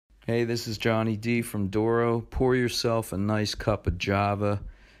Hey, this is Johnny D from Doro. Pour yourself a nice cup of Java,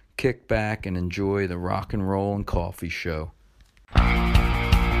 kick back, and enjoy the Rock and Roll and Coffee Show. Bringing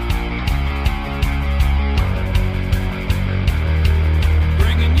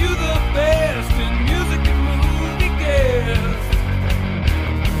you the best in music and movie guests.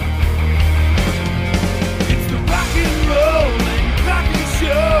 It's the Rock and Roll and Coffee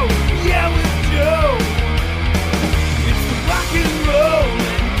Show. Yeah, with Joe. It's the Rock and Roll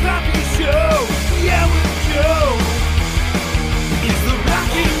and Coffee Show. Yeah, with Joe. It's the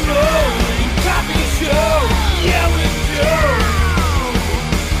Rock and Roll and Coffee Show. Yeah, with Joe.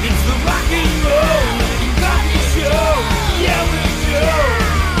 It's the Rock and Roll and Coffee Show. Yeah, with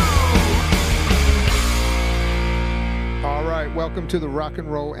Joe. All right, welcome to the Rock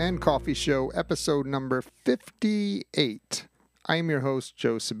and Roll and Coffee Show, episode number 58. I am your host,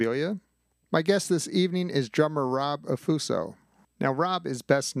 Joe Sibilia. My guest this evening is drummer Rob Affuso. Now, Rob is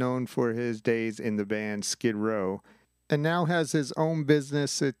best known for his days in the band Skid Row, and now has his own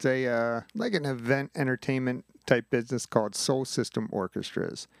business. It's a like an event entertainment type business called Soulsystem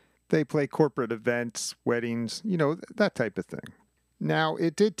Orchestras. They play corporate events, weddings, that type of thing. Now,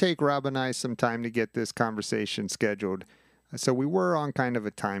 it did take Rob and I some time to get this conversation scheduled, so we were on kind of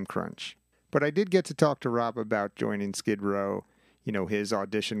a time crunch. But I did get to talk to Rob about joining Skid Row, his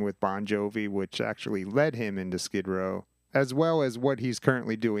audition with Bon Jovi, which actually led him into Skid Row, as well as what he's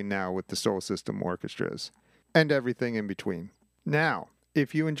currently doing now with the Soulsystem Orchestras, and everything in between. Now,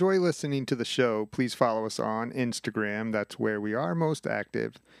 if you enjoy listening to the show, please follow us on Instagram. That's where we are most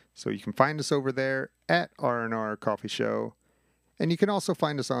active. So you can find us over there at R&R Coffee Show. And you can also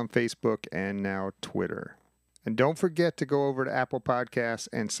find us on Facebook and now Twitter. And don't forget to go over to Apple Podcasts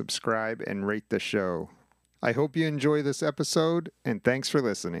and subscribe and rate the show. I hope you enjoy this episode, and thanks for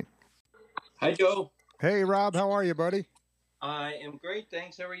listening. Hi, Joe. Hey, Rob, how are you, buddy? I am great,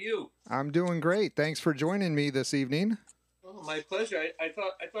 thanks. How are you? I'm doing great. Thanks for joining me this evening. Oh, my pleasure. I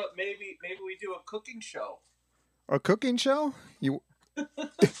thought maybe we do a cooking show. A cooking show? You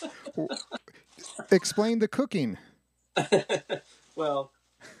explain the cooking. Well,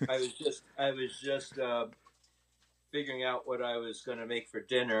 I was just figuring out what I was going to make for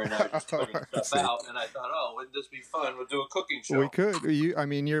dinner, and I was just putting stuff out, and I thought, wouldn't this be fun? We'll do a cooking show. We could.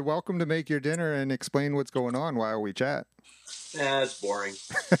 You're welcome to make your dinner and explain what's going on while we chat. Nah, it's boring.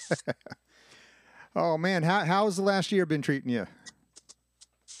 Oh, man. How's the last year been treating you?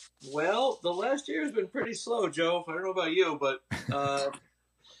 Well, the last year has been pretty slow, Joe. I don't know about you, but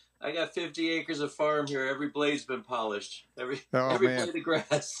I got 50 acres of farm here. Every blade's been polished. Every blade of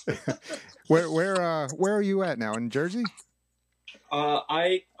grass. Where are you at now? In Jersey?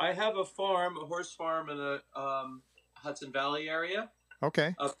 I have a horse farm in the Hudson Valley area.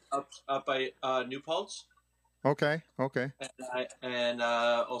 Okay. Up by New Paltz. Okay. And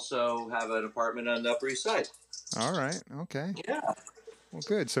also have an apartment on the Upper East Side. All right. Okay. Yeah. Well,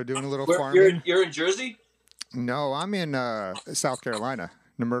 good. So doing a little farming. You're in Jersey? No, I'm in South Carolina,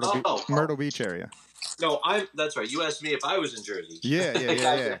 the Myrtle Beach area. No, that's right. You asked me if I was in Jersey.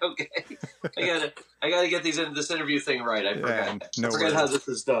 Yeah. Okay. I gotta get this interview thing right. I forgot. I forgot how this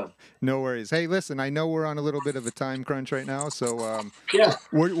is done. No worries. Hey, listen, I know we're on a little bit of a time crunch right now, so yeah,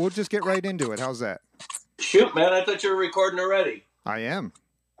 we'll just get right into it. How's that? Shoot, man! I thought you were recording already. I am.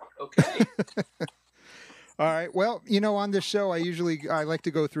 Okay. All right. Well, on this show, I like to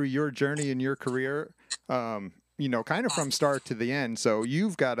go through your journey and your career, kind of from start to the end. So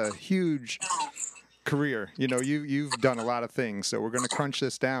you've got a huge career. You've done a lot of things. So we're going to crunch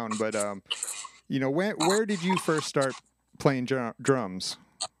this down. But, where did you first start playing drums?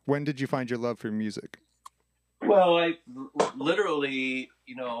 When did you find your love for music? Well, I literally,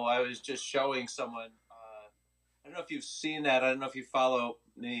 I was just showing someone. I don't know if you've seen that. I don't know if you follow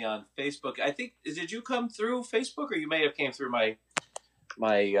me on Facebook. I think, did you come through Facebook, or you may have came through my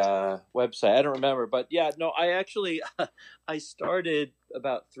website? I don't remember. But yeah, no, I actually, I started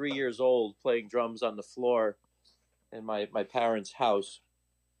about 3 years old playing drums on the floor in my parents' house.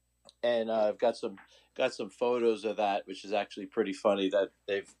 And I've got some photos of that, which is actually pretty funny that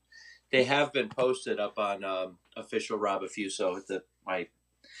they have been posted up on official Rob Affuso at my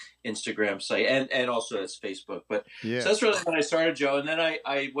Instagram site, and also it's Facebook. But yeah. So that's really when I started, Joe. And then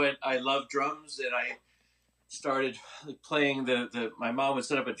I loved drums, and I started playing my mom would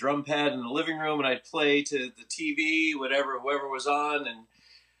set up a drum pad in the living room, and I'd play to the TV, whoever was on,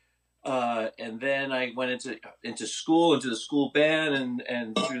 and then I went into school, into the school band,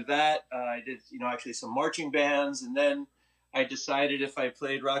 and through that I did actually some marching bands, and then I decided if I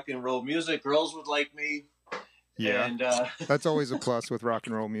played rock and roll music, girls would like me. Yeah, and that's always a plus with rock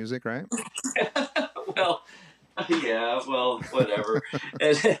and roll music, right? Well, Yeah, well, whatever.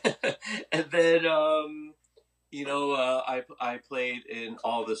 and, and then I played in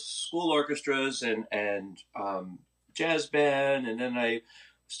all the school orchestras and jazz band, and then I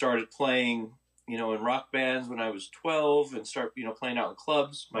started playing in rock bands when I was 12, and start playing out in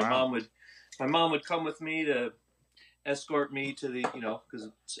clubs. Wow. My mom would come with me to escort me to the because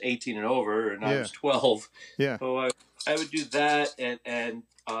it's 18 and over, and I Yeah. was 12. Yeah. So I would do that, and then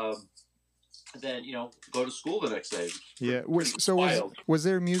go to school the next day. Yeah. Was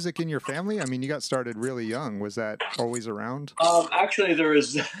there music in your family? I mean, you got started really young. Was that always around? Actually, there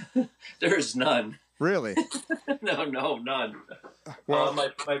is there is none. Really? No, none. Well,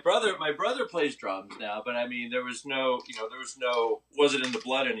 my brother plays drums now, but I mean, there was no wasn't in the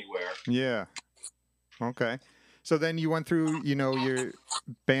blood anywhere. yeah. Okay. So then you went through, your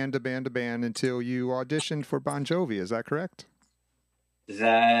band to band to band until you auditioned for Bon Jovi. Is that correct?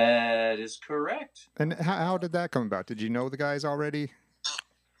 That is correct. And how did that come about? Did you know the guys already?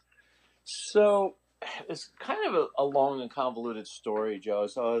 So it's kind of a long and convoluted story, Joe.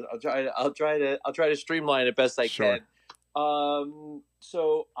 So I'll try to streamline it best I Sure. can.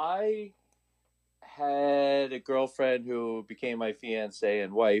 So I had a girlfriend who became my fiance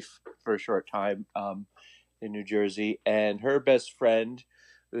and wife for a short time in New Jersey, and her best friend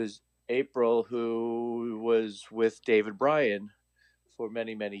was April, who was with David Bryan for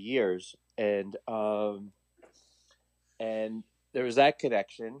many, many years, and there was that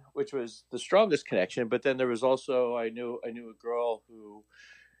connection, which was the strongest connection. But then there was also I knew a girl who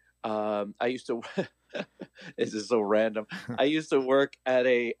I used to. This is so random. I used to work at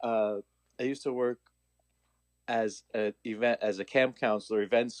as a camp counselor,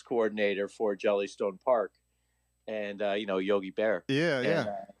 events coordinator for Jellystone Park, and Yogi Bear. Yeah, And,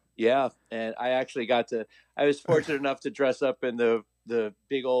 yeah. yeah, and I was fortunate enough to dress up in the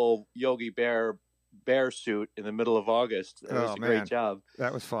big old Yogi Bear suit in the middle of August. It was a great job.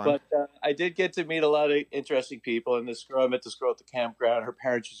 That was fun. But I did get to meet a lot of interesting people. And I met this girl at the campground. Her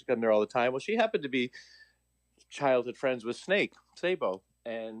parents used to come there all the time. Well, she happened to be childhood friends with Sabo.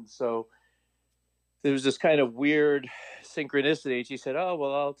 And so there was this kind of weird synchronicity. She said, "Oh,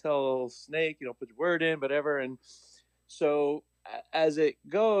 well, I'll tell Snake, put your word in, whatever." And so as it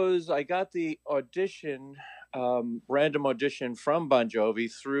goes, I got the audition, random audition from Bon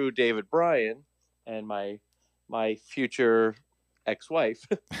Jovi through David Bryan and my future ex-wife.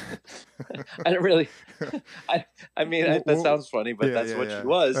 I don't really. I mean, that sounds funny, but that's what she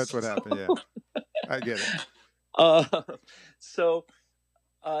was. That's what happened. Yeah, I get it. So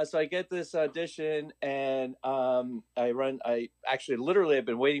I get this audition, and I actually literally have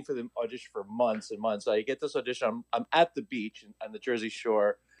been waiting for the audition for months and months. I get this audition. I'm at the beach on the Jersey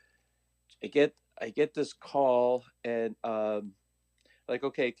Shore. I get this call, and like,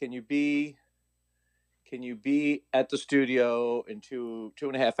 okay, can you be at the studio in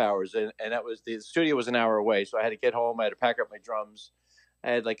 2.5 hours? And that was, the studio was an hour away, so I had to get home. I had to pack up my drums. I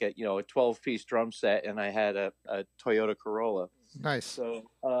had like a 12-piece drum set, and I had a Toyota Corolla. Nice. So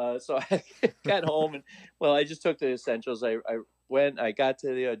I got home, and I just took the essentials. I got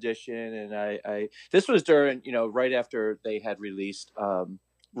to the audition, and I this was during right after they had released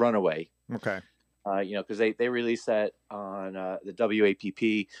Runaway. Okay. Because they released that on the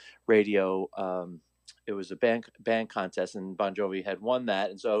WAPP radio. It was a band contest, and Bon Jovi had won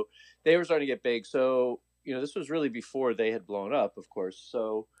that, and so they were starting to get big. So this was really before they had blown up, of course.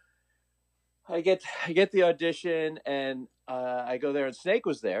 So I get the audition, and I go there, and Snake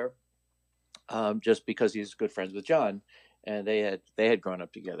was there, just because he's good friends with John, and they had grown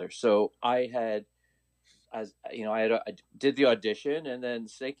up together. So I did the audition, and then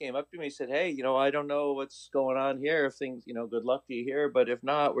Snake came up to me and said, "Hey, I don't know what's going on here. If things, good luck to you here, but if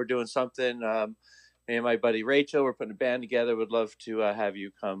not, we're doing something. Me and my buddy Rachel, we're putting a band together. Would love to have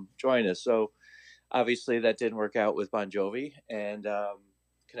you come join us." So obviously that didn't work out with Bon Jovi, and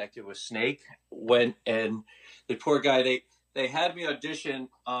connected with Snake. And the poor guy, they had me audition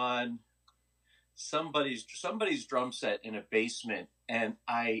on somebody's drum set in a basement, and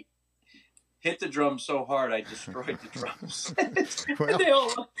I hit the drum so hard I destroyed the drums. Well, they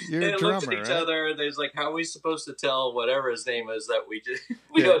all you're a looked drummer, at each right? other, and they're like, "How are we supposed to tell whatever his name is that we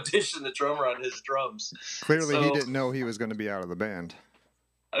Yeah. auditioned the drummer on his drums?" Clearly, he didn't know he was going to be out of the band.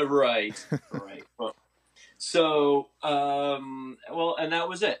 Right. Well, so and that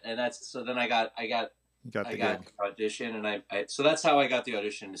was it. And then I got the audition, and so that's how I got the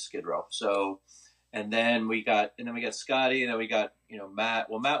audition to Skid Row. So, and then we got Scotty, and then we got Matt.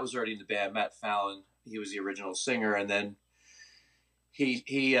 Well, Matt was already in the band. Matt Fallon, he was the original singer, and then he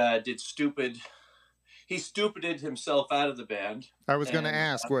did Stupid. he stupided himself out of the band. I was going to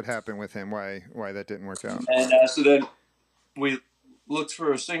ask what happened with him, why that didn't work out. And so then we looked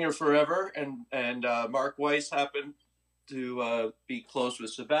for a singer forever, and Mark Weiss happened to be close with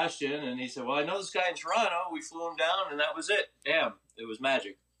Sebastian, and he said, well, I know this guy in Toronto. We flew him down, and that was it. Damn, it was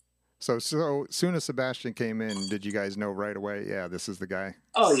magic. So soon as Sebastian came in, did you guys know right away, yeah, this is the guy?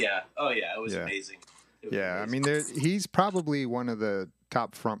 Oh, yeah. It was amazing. I mean, he's probably one of the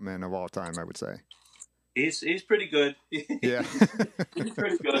top frontmen of all time, I would say. He's pretty good. Yeah. He's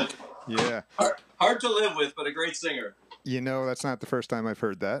pretty good. Yeah. Hard to live with, but a great singer. You know, that's not the first time I've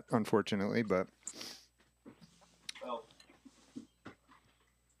heard that, unfortunately, but... Well,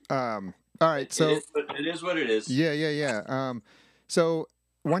 all right, so... It is what it is. Yeah. So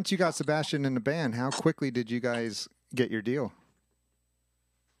once you got Sebastian in the band, how quickly did you guys get your deal?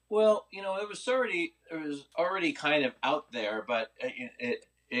 Well, it was already kind of out there, but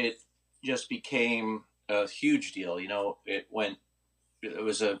it just became a huge deal. It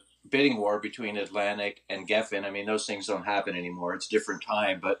was a bidding war between Atlantic and Geffen. I mean, those things don't happen anymore. It's a different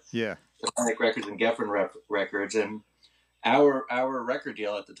time, but yeah, Atlantic Records and Geffen Records, and our record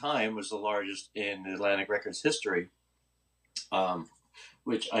deal at the time was the largest in Atlantic Records history,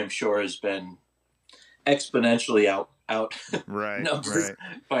 which I'm sure has been exponentially out right numbers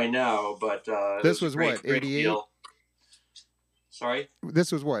by now. But this was what, 88? Sorry?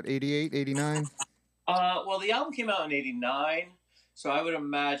 This was what, 88, 89? Well, the album came out in 89, so I would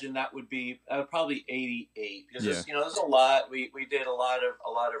imagine that would be probably 88, because there's a lot. We did a lot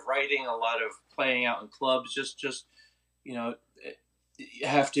of writing, a lot of playing out in clubs. Just you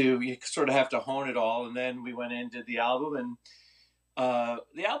sort of have to hone it all, and then we went in, did the album, and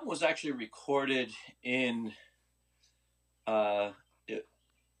the album was actually recorded in.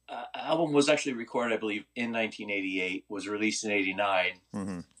 Album was actually recorded, I believe, in 1988. Was released in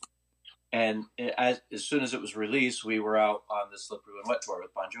 '89, and as soon as it was released, we were out on the Slippery When Wet tour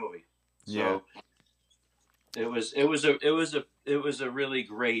with Bon Jovi. So it was a really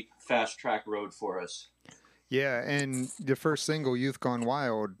great fast track road for us. Yeah, and the first single, "Youth Gone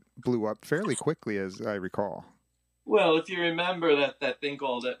Wild," blew up fairly quickly, as I recall. Well, if you remember that thing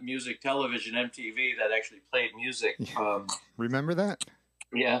called Music Television, MTV, that actually played music. Remember that?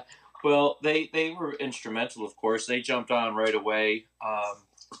 Yeah. Well, they were instrumental, of course. They jumped on right away.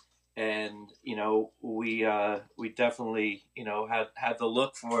 And, we definitely, had the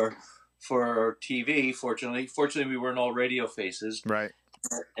look for TV, fortunately. Fortunately, we weren't all radio faces. Right.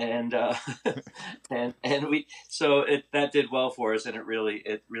 And that did well for us, and it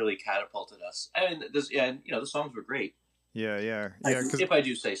really catapulted us. And the songs were great. Yeah. If I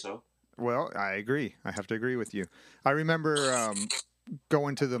do say so. Well, I agree. I have to agree with you. I remember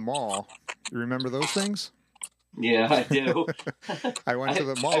going to the mall. You remember those things? Yeah, I do. I went to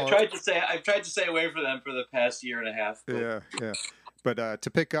the mall. I've tried to stay away from them for the past year and a half. But... Yeah. But to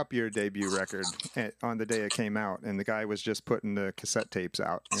pick up your debut record on the day it came out, and the guy was just putting the cassette tapes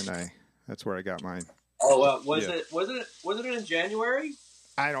out, and that's where I got mine. Oh, was it in January?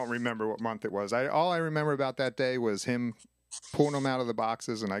 I don't remember what month it was. All I remember about that day was him pulling them out of the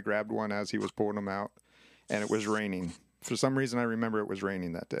boxes, and I grabbed one as he was pulling them out, and it was raining. For some reason, I remember it was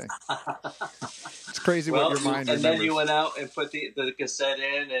raining that day. It's crazy what your mind remembers. And then you went out and put the cassette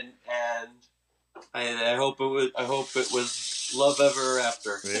in, and I hope it was love ever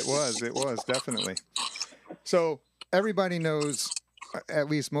after. It was definitely. So everybody knows, at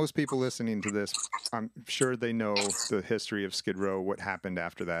least most people listening to this, I'm sure they know the history of Skid Row, what happened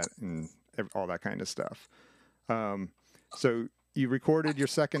after that, and all that kind of stuff. So you recorded your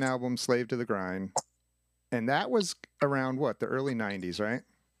second album, Slave to the Grind, and that was around what, the early 90s, right?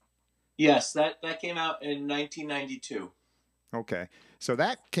 Yes, that came out in 1992. Okay, so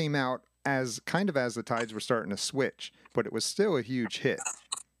that came out as the tides were starting to switch, but it was still a huge hit.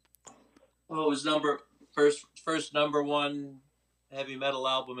 Well, it was first number one heavy metal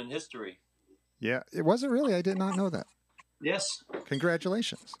album in history. Yeah, it wasn't really. I did not know that. Yes.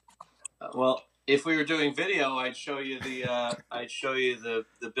 Congratulations. Well, if we were doing video, I'd show you the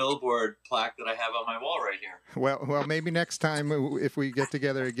Billboard plaque that I have on my wall right here. Well, maybe next time if we get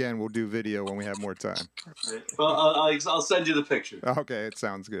together again, we'll do video when we have more time. Well, I'll send you the picture. Okay, it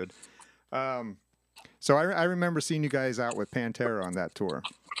sounds good. So I remember seeing you guys out with Pantera on that tour.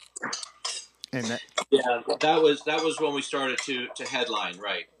 And that was when we started to headline,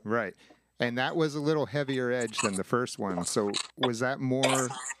 right? Right. And that was a little heavier edge than the first one. So was that more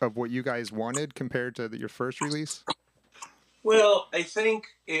of what you guys wanted compared to your first release? Well, I think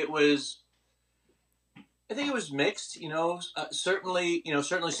it was mixed. Certainly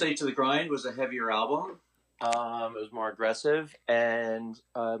Slave to the Grind was a heavier album. It was more aggressive, and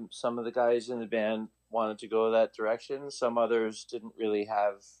some of the guys in the band wanted to go that direction. Some others didn't really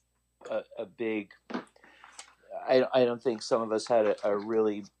have a big. I don't think some of us had a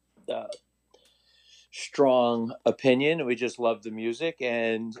really strong opinion. We just loved the music,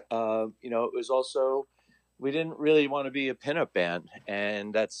 and it was also, we didn't really want to be a pinup band,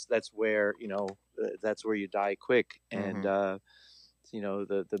 and that's where that's where you die quick. And the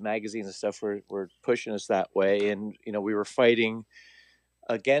magazines and stuff were pushing us that way, and we were fighting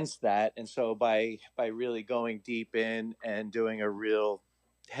against that. And so by really going deep in and doing a real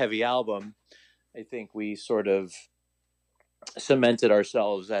heavy album, I think we sort of cemented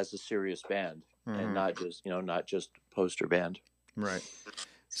ourselves as a serious band, and not just poster band. Right.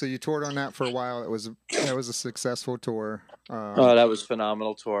 So you toured on that for a while. That was a successful tour. That was a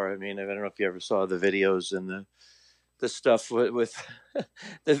phenomenal tour. I mean, I don't know if you ever saw the videos and the stuff with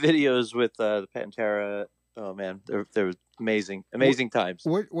the videos with the Pantera. Oh man, they're amazing times.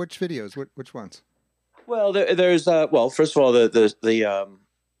 Which videos? Which ones? Well, there's first of all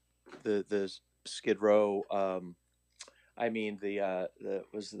the Skid Row. I mean the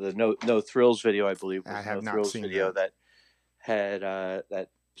No Thrills video, I believe. Was I have No not Thrills seen video that had that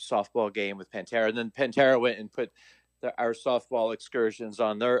softball game with Pantera, and then Pantera went and put our softball excursions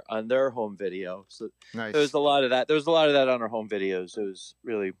on their home video. So nice. There was a lot of that. There was a lot of that on our home videos. It was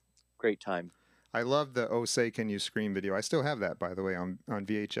really great time. I love the "Oh Say Can You Scream" video. I still have that, by the way, on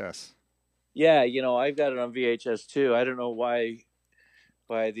VHS. Yeah, I've got it on VHS too. I don't know why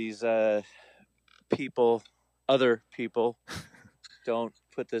these other people don't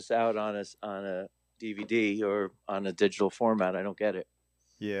put this out on a DVD or on a digital format. I don't get it.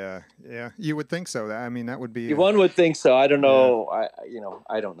 Yeah. You would think so. I mean, that would be. One would think so. I don't know. Yeah.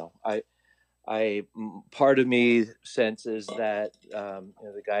 I don't know. I part of me senses that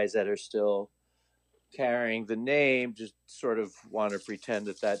the guys that are still carrying the name just sort of want to pretend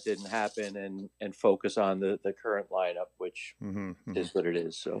that didn't happen and focus on the current lineup, which is what it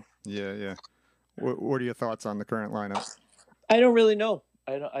is. So yeah. What are your thoughts on the current lineup? I don't really know.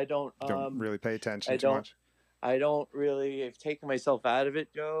 I don't really pay attention too much. I don't really. I've taken myself out of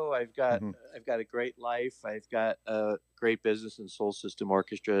it, Joe. I've got a great life. I've got a great business in Soulsystem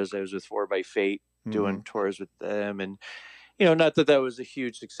Orchestras. I was with 4x doing tours with them, and not that was a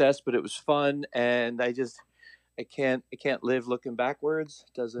huge success, but it was fun. And I can't live looking backwards.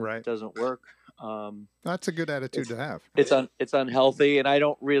 Doesn't work. That's a good attitude to have. It's unhealthy, and I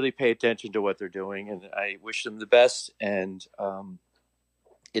don't really pay attention to what they're doing. And I wish them the best. And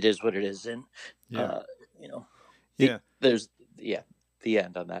it is what it is. And there's the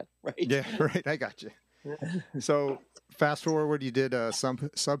end on that, right? Yeah, right. I got you. So fast forward, you did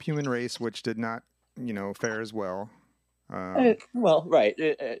Subhuman Race, which did not, fare as well. Right.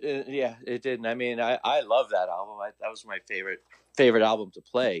 It didn't. I mean, I love that album. That was my favorite album to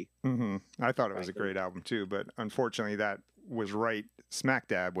play. I thought it was a great album too, but unfortunately that was right smack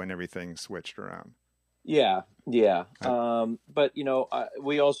dab when everything switched around. Yeah. But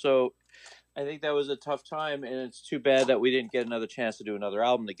we also, I think that was a tough time, and it's too bad that we didn't get another chance to do another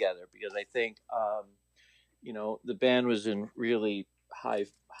album together, because I think the band was in really high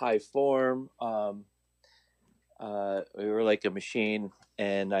form. We were like a machine,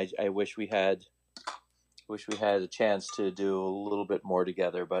 and I wish we had a chance to do a little bit more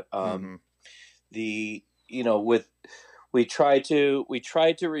together. But we tried to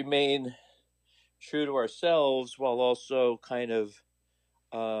remain true to ourselves while also kind of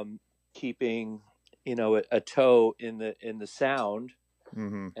keeping a toe in the sound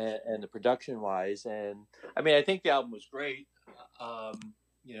and the production wise. And I mean, I think the album was great.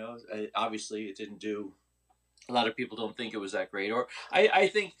 Obviously it didn't do. A lot of people don't think it was that great, or I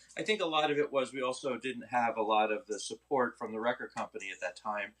think a lot of it was we also didn't have a lot of the support from the record company at that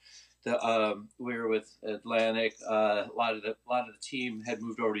time. We were with Atlantic. A lot of the team had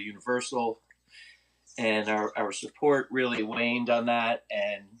moved over to Universal, and our support really waned on that.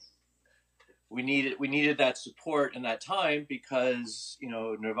 And we needed that support in that time, because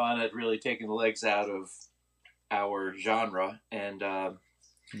Nirvana had really taken the legs out of our genre, and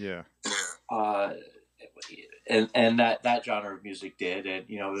and that genre of music did, and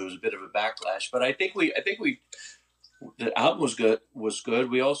there was a bit of a backlash. But I think the album was good.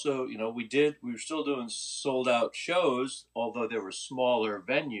 We also we were still doing sold out shows, although there were smaller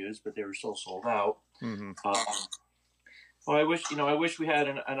venues, but they were still sold out. I wish we had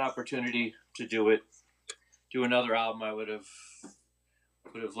an opportunity to do another album. I would have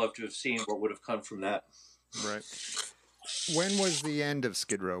loved to have seen what would have come from that. Right. When was the end of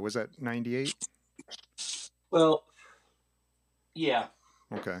Skid Row? Was that 98? Well, yeah.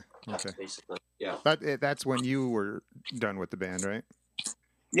 Okay. Basically, yeah. That's when you were done with the band, right?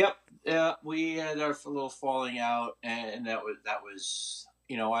 Yep. Yeah, we had our little falling out, and that was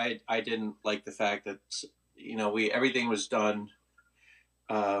I didn't like the fact that we everything was done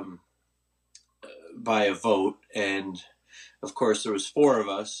um, by a vote, and of course there was four of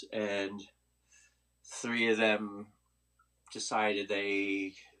us, and three of them decided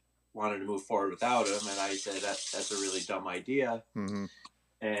they wanted to move forward without him, and I said that's a really dumb idea. Mm-hmm.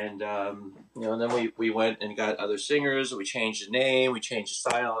 And and then we went and got other singers. We changed the name, we changed the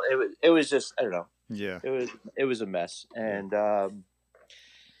style. It was just, I don't know. Yeah. It was a mess, and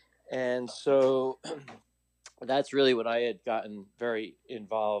so that's really when I had gotten very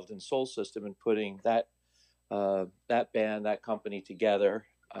involved in Soul System and putting that band, that company together.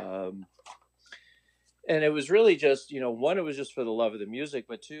 And it was really just, one, it was just for the love of the music,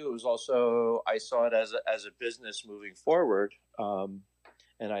 but two, it was also, I saw it as a business moving forward.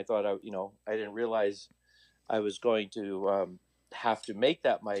 And I thought, I didn't realize I was going to have to make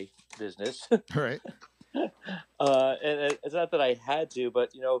that my business. Right. And it's not that I had to,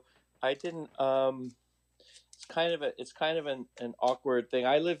 but, I didn't, it's kind of an awkward thing.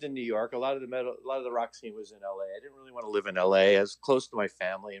 I lived in New York. A lot of the rock scene was in LA. I didn't really want to live in LA. I was close to my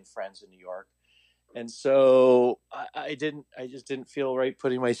family and friends in New York. And so I just didn't feel right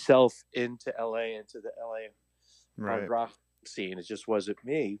putting myself into LA, into the LA hard rock scene. It just wasn't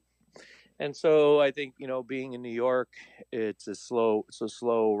me. And so I think, being in New York, it's a slow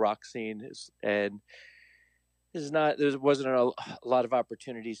rock scene, and there wasn't a lot of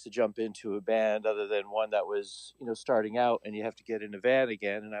opportunities to jump into a band other than one that was, starting out, and you have to get in a van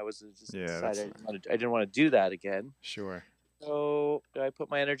again. And I was just decided I didn't want to do that again. Sure. So I put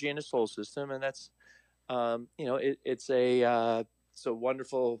my energy into Soul System, and that's, it's a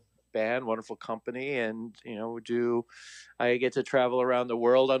wonderful band, wonderful company, and I get to travel around the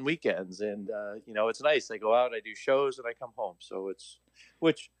world on weekends, and it's nice. I go out, I do shows, and I come home. So it's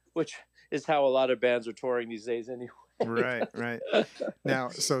which is how a lot of bands are touring these days, anyway. Right. Now,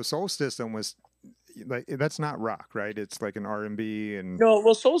 so Soul System was like, that's not rock, right? It's like an R&B and no.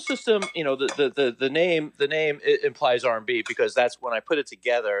 Well, Soul System, the name it implies R&B, because that's when I put it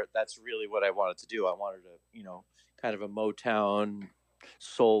together. That's really what I wanted to do. I wanted to, kind of a Motown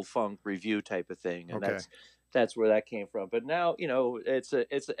soul funk review type of thing, and that's where that came from. But now, it's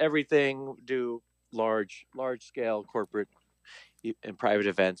everything. Do large scale corporate and private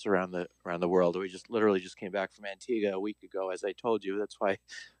events around the world. We literally just came back from Antigua a week ago, as I told you. That's why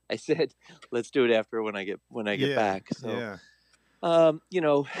I said let's do it after when I get back. So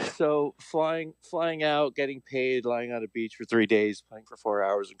so flying out, getting paid, lying on a beach for 3 days, playing for 4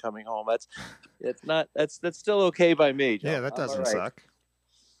 hours, and coming home. That's still okay by me, Joe. Yeah, that doesn't suck.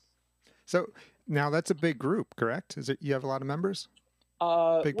 So now that's a big group, correct? Is it? You have a lot of members?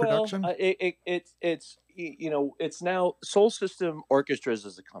 Big production? It's now Soul System Orchestras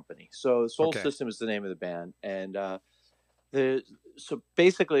as a company. So Soul System is the name of the band, and so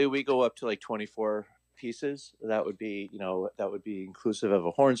basically we go up to like 24 pieces. That would be inclusive of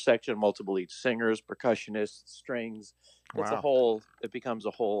a horn section, multiple lead singers, percussionists, strings. Wow. It becomes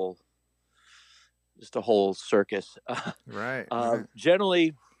just a whole circus. Right.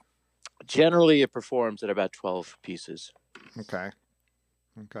 Generally it performs at about 12 pieces. Okay.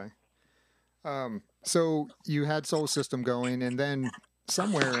 So you had Soul System going, and then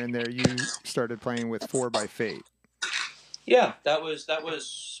somewhere in there you started playing with 4 by Fate. Yeah, that was the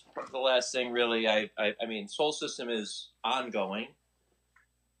last thing, really. I mean, Soul System is ongoing,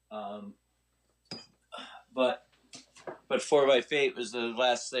 but 4 by Fate was the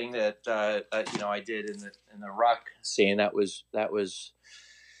last thing that I did in the rock scene. That was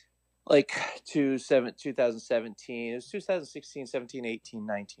like 2017. It was 2016, 17, 18,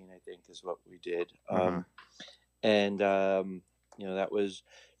 19, I think, is what we did. And that was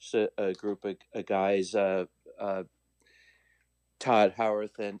just a group of guys, Todd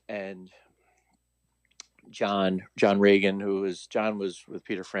Howarth and John Reagan, John was with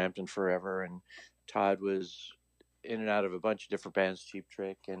Peter Frampton forever, and Todd was in and out of a bunch of different bands, Cheap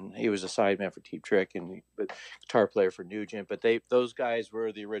Trick, and he was a sideman for Cheap Trick, but guitar player for Nugent. But those guys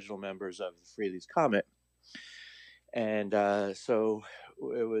were the original members of the Frehley's Comet, and so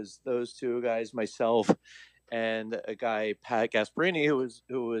it was those two guys, myself, and a guy, Pat Gasparini, who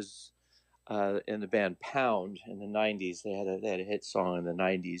was in the band Pound in the 90s. They had a hit song in the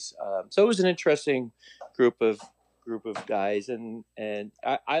 90s. So it was an interesting group of guys, and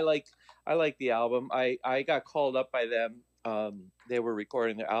I like the album. I got called up by them. They were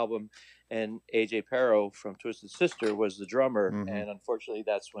recording their album, and AJ Pero from Twisted Sister was the drummer, and unfortunately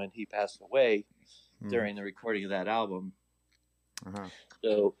that's when he passed away during the recording of that album.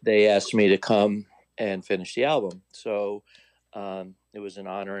 So they asked me to come and finish the album. So it was an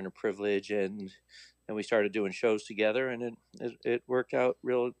honor and a privilege, and we started doing shows together, and it worked out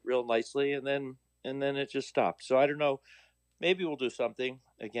real nicely, and then it just stopped. So I don't know. Maybe we'll do something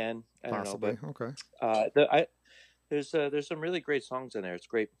again. I don't know, Possibly. but Okay. there's some really great songs in there. It's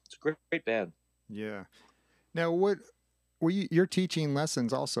great. It's a great band. Yeah. Now, what you're teaching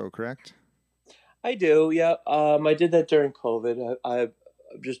lessons also, correct? I do, yeah. I did that during COVID. I'm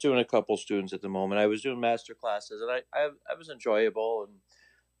just doing a couple students at the moment. I was doing master classes, and I was enjoyable,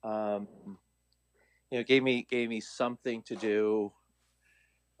 and gave me something to do,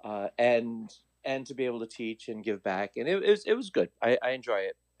 and to be able to teach and give back, and it was good. I enjoy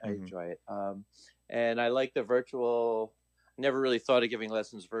it. I enjoy it. And I like the virtual. Never really thought of giving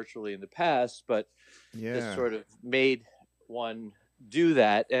lessons virtually in the past, but this sort of made one do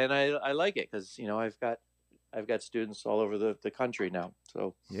that, and I like it because I've got students all over the country now.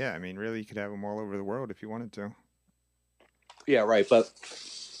 So yeah, I mean, really, you could have them all over the world if you wanted to. Yeah, right. But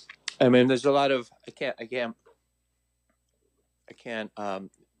I mean, there's a lot of I can't.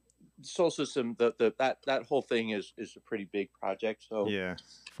 Soulsystem, that whole thing is a pretty big project. So yeah,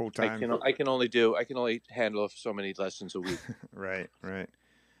 full time. I can only handle so many lessons a week. Right.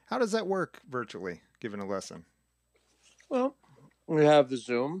 How does that work virtually, giving a lesson? Well, we have the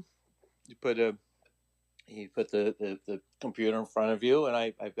Zoom. You put the computer in front of you, and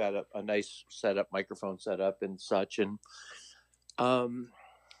I've got a nice microphone set up and such, and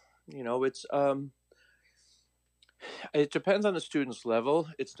it's it depends on the student's level.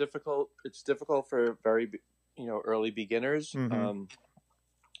 It's difficult for very early beginners,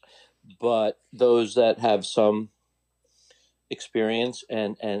 but those that have some experience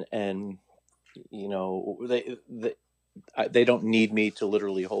and they don't need me to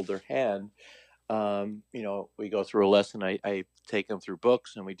literally hold their hand. We go through a lesson. I take them through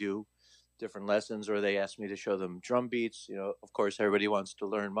books, and we do different lessons, or they ask me to show them drum beats. Of course, everybody wants to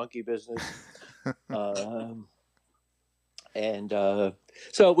learn monkey business. And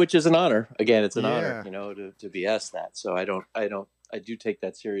so, which is an honor. Again, it's an honor, to be asked that. So I do take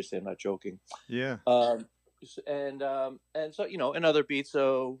that seriously. I'm not joking. Yeah. And so, and other beats.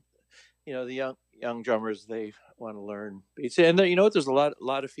 So, the young drummers, they want to learn beats, and there's a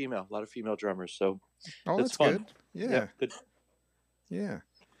lot of female drummers. So that's fun. Good. Yeah. Good. Yeah.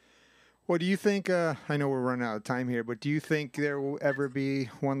 Well, do you think? I know we're running out of time here, but do you think there will ever be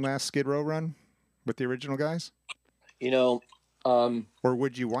one last Skid Row run with the original guys? Or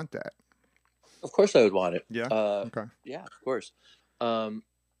would you want that? Of course I would want it. Yeah. Okay. Yeah, of course.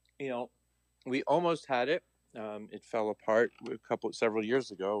 We almost had it. It fell apart several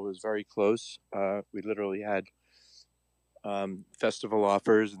years ago. It was very close. We literally had festival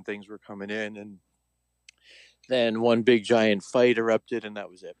offers and things were coming in, and then one big giant fight erupted, and that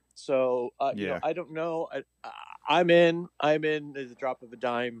was it. So I don't know. I'm in at the drop of a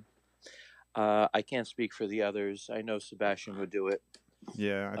dime. I can't speak for the others. I know Sebastian would do it.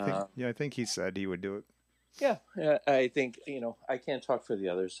 Yeah, I think he said he would do it. Yeah, I think I can't talk for the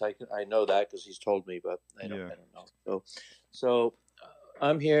others. I know that because he's told me, but I don't know. So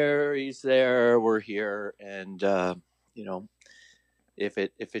I'm here. He's there. We're here, and if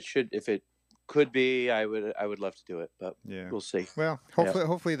it could be, I would love to do it, but we'll see. Well,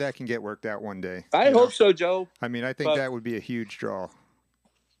 hopefully that can get worked out one day. I hope so, Joe. I mean, I think that would be a huge draw.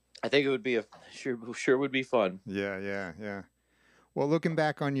 I think it would be sure would be fun. Yeah. Well, looking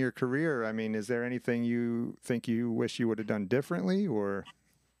back on your career, I mean, is there anything you think you wish you would have done differently, or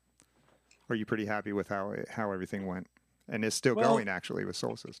are you pretty happy with how everything went? And it's still going, actually, with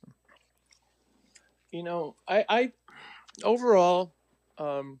Soulsystem. I overall,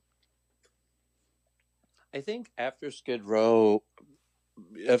 I think after Skid Row,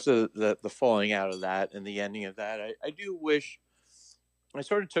 after the falling out of that and the ending of that, I do wish I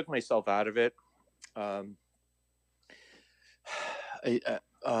sort of took myself out of it. I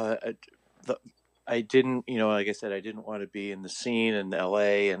didn't, like I said, I didn't want to be in the scene in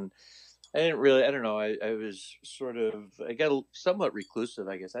LA, and I didn't really, I don't know. I was I got somewhat reclusive,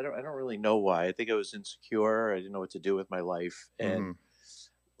 I guess. I don't really know why. I think I was insecure. I didn't know what to do with my life. And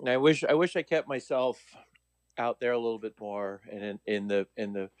I wish I kept myself out there a little bit more and in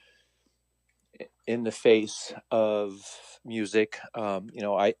the face of music. I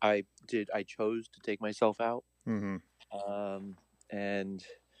chose to take myself out. And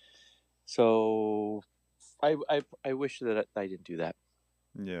so I wish that I didn't do that.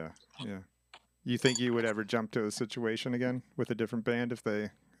 Yeah. You think you would ever jump to a situation again with a different band if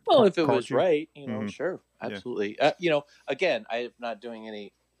they? Well, if it was right, sure, absolutely. Yeah. Again, I'm not doing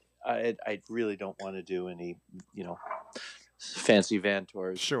any. I really don't want to do any, fancy van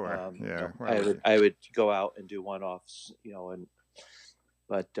tours. Sure. I would go out and do one-offs, and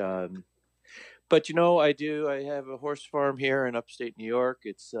But you know, I have a horse farm here in upstate New York.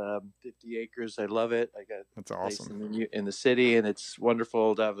 It's 50 acres. I love it. I got That's a place awesome. in the city, and it's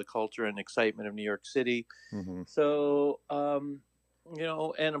wonderful to have the culture and excitement of New York City. Mm-hmm. So, you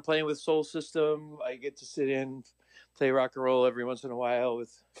know, and I'm playing with Soulsystem. I get to sit in, play rock and roll every once in a while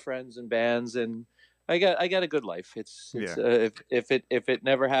with friends and bands, and I got a good life. It's if it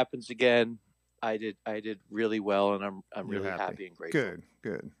never happens again, I did really well, and I'm really happy and grateful.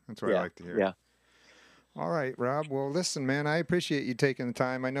 Good. That's what I like to hear. Yeah. All right, Rob. Well, listen, man, I appreciate you taking the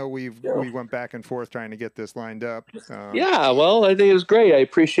time. I know we went back and forth trying to get this lined up. Yeah, well, I think it was great. I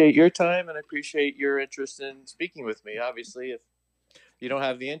appreciate your time, and I appreciate your interest in speaking with me. Obviously, if you don't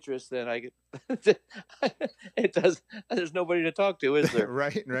have the interest, then there's nobody to talk to, is there?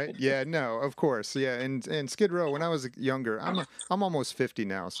 Right. Yeah, no, of course. Yeah, and Skid Row, when I was younger, I'm almost 50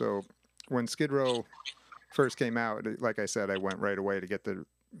 now. So when Skid Row first came out, like I said, I went right away to get the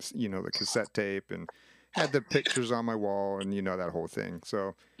cassette tape and had the pictures on my wall and that whole thing.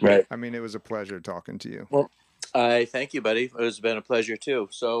 So, right. I mean, it was a pleasure talking to you. Well, I thank you, buddy. It's been a pleasure too.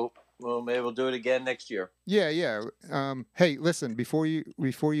 So, well, maybe we'll do it again next year. Yeah. Hey, listen, before you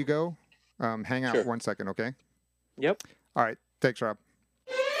go, hang out 1 second, okay? Yep. All right. Thanks, Rob.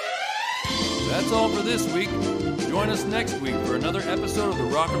 That's all for this week. Join us next week for another episode of the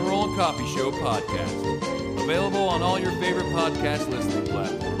Rock and Roll and Coffee Show podcast. Available on all your favorite podcast listening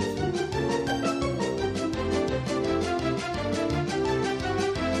platforms.